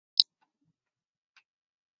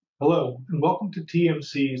Hello, and welcome to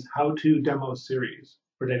TMC's How-To Demo Series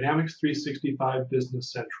for Dynamics 365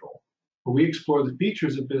 Business Central, where we explore the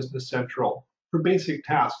features of Business Central for basic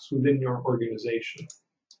tasks within your organization.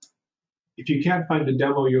 If you can't find a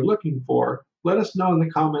demo you're looking for, let us know in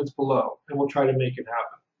the comments below, and we'll try to make it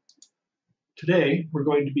happen. Today, we're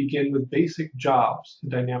going to begin with basic jobs in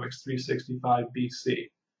Dynamics 365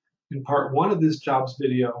 BC. In part 1 of this jobs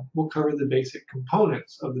video, we'll cover the basic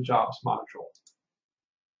components of the jobs module.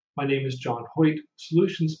 My name is John Hoyt,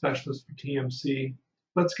 Solutions Specialist for TMC.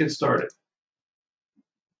 Let's get started.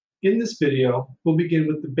 In this video, we'll begin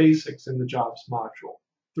with the basics in the jobs module,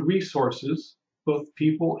 the resources, both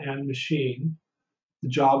people and machine, the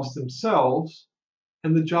jobs themselves,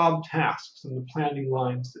 and the job tasks and the planning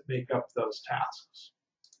lines that make up those tasks.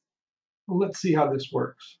 Well, let's see how this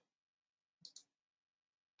works.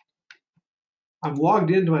 I'm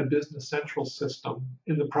logged into my Business Central system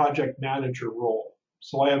in the Project Manager role.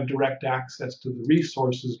 So I have direct access to the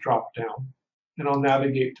resources dropdown, and I'll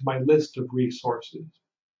navigate to my list of resources.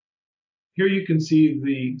 Here you can see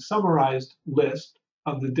the summarized list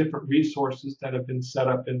of the different resources that have been set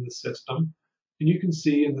up in the system. And you can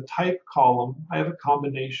see in the type column, I have a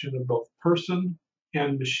combination of both person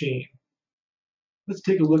and machine. Let's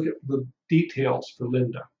take a look at the details for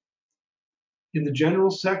Linda. In the general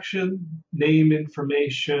section, name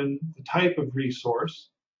information, the type of resource,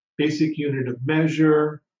 basic unit of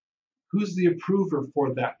measure, who's the approver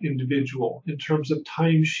for that individual in terms of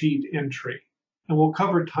timesheet entry. And we'll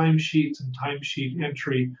cover timesheets and timesheet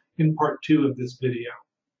entry in part 2 of this video.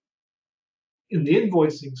 In the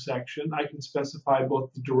invoicing section, I can specify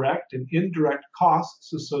both the direct and indirect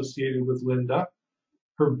costs associated with Linda,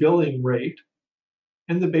 her billing rate,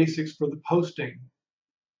 and the basics for the posting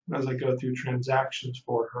as I go through transactions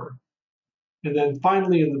for her. And then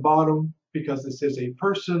finally in the bottom, because this is a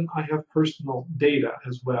person, I have personal data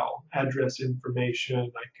as well, address information,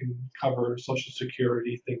 I can cover Social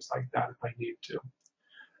Security, things like that if I need to.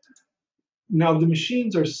 Now the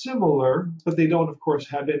machines are similar, but they don't of course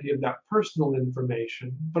have any of that personal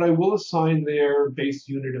information, but I will assign their base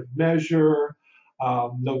unit of measure,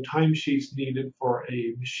 no timesheets needed for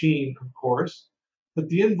a machine of course, but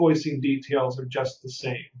the invoicing details are just the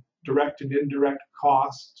same. Direct and indirect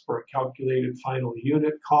costs for a calculated final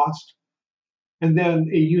unit cost, and then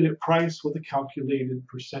a unit price with a calculated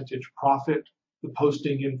percentage profit, the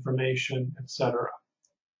posting information, etc.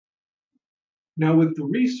 Now with the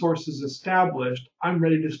resources established, I'm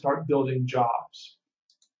ready to start building jobs.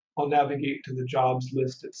 I'll navigate to the jobs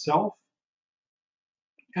list itself,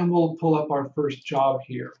 and we'll pull up our first job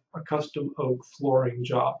here, a custom oak flooring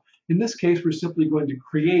job. In this case, we're simply going to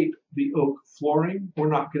create the oak flooring. We're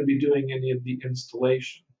not going to be doing any of the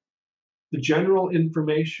installation. The general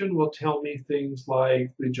information will tell me things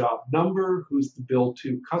like the job number, who's the bill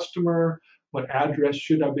to customer, what address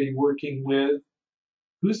should I be working with,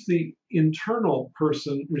 who's the internal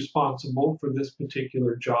person responsible for this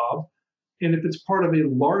particular job, and if it's part of a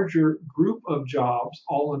larger group of jobs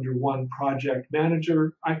all under one project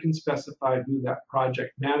manager, I can specify who that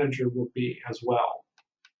project manager will be as well.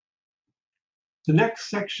 The next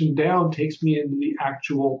section down takes me into the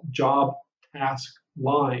actual job task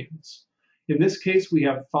lines. In this case, we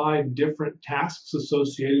have 5 different tasks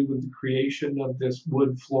associated with the creation of this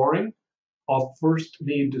wood flooring. I'll first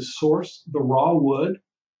need to source the raw wood,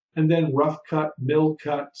 and then rough cut, mill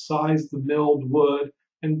cut, size the milled wood,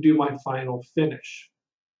 and do my final finish.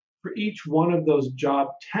 For each one of those job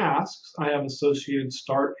tasks, I have associated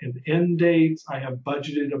start and end dates, I have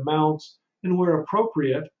budgeted amounts, and where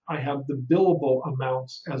appropriate, I have the billable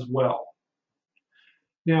amounts as well.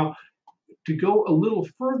 Now, to go a little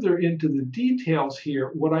further into the details here,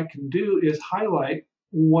 what I can do is highlight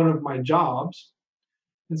one of my jobs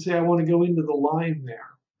and say I want to go into the line there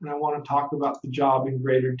and I want to talk about the job in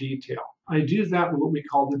greater detail. I do that with what we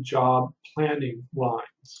call the job planning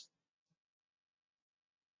lines.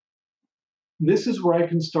 This is where I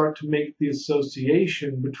can start to make the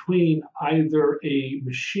association between either a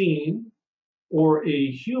machine or a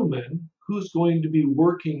human who's going to be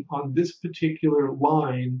working on this particular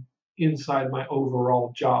line inside my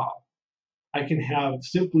overall job. I can have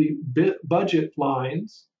simply budget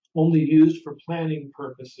lines only used for planning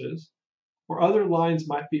purposes, or other lines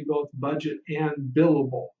might be both budget and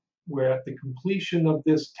billable, where at the completion of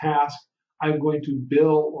this task, I'm going to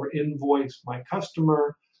bill or invoice my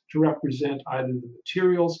customer to represent either the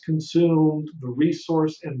materials consumed, the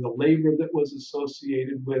resource and the labor that was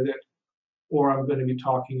associated with it, or I'm going to be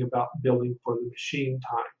talking about billing for the machine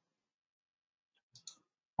time.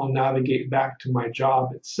 I'll navigate back to my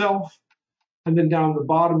job itself, And then down the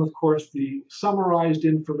bottom, of course, the summarized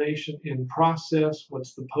information in process,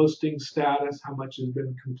 what's the posting status, how much has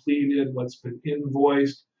been completed, what's been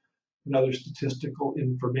invoiced, and other statistical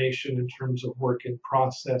information in terms of work in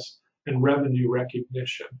process and revenue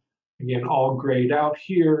recognition. Again, all grayed out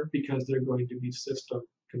here because they're going to be system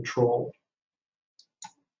controlled.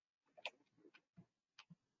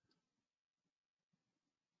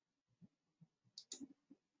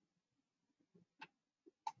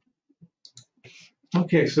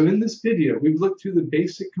 Okay, so in this video, we've looked through the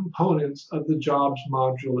basic components of the jobs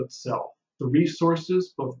module itself, the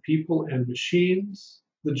resources, both people and machines,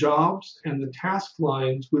 the jobs, and the task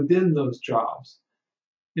lines within those jobs.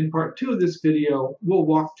 In part 2 of this video, we'll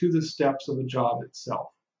walk through the steps of a job itself.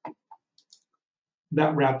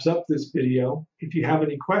 That wraps up this video. If you have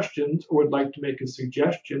any questions or would like to make a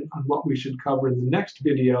suggestion on what we should cover in the next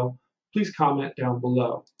video, please comment down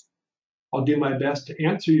below. I'll do my best to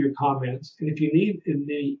answer your comments, and if you need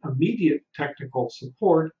any immediate technical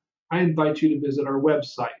support, I invite you to visit our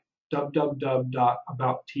website,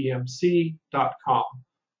 www.abouttmc.com.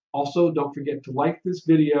 Also, don't forget to like this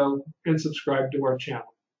video and subscribe to our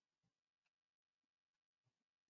channel.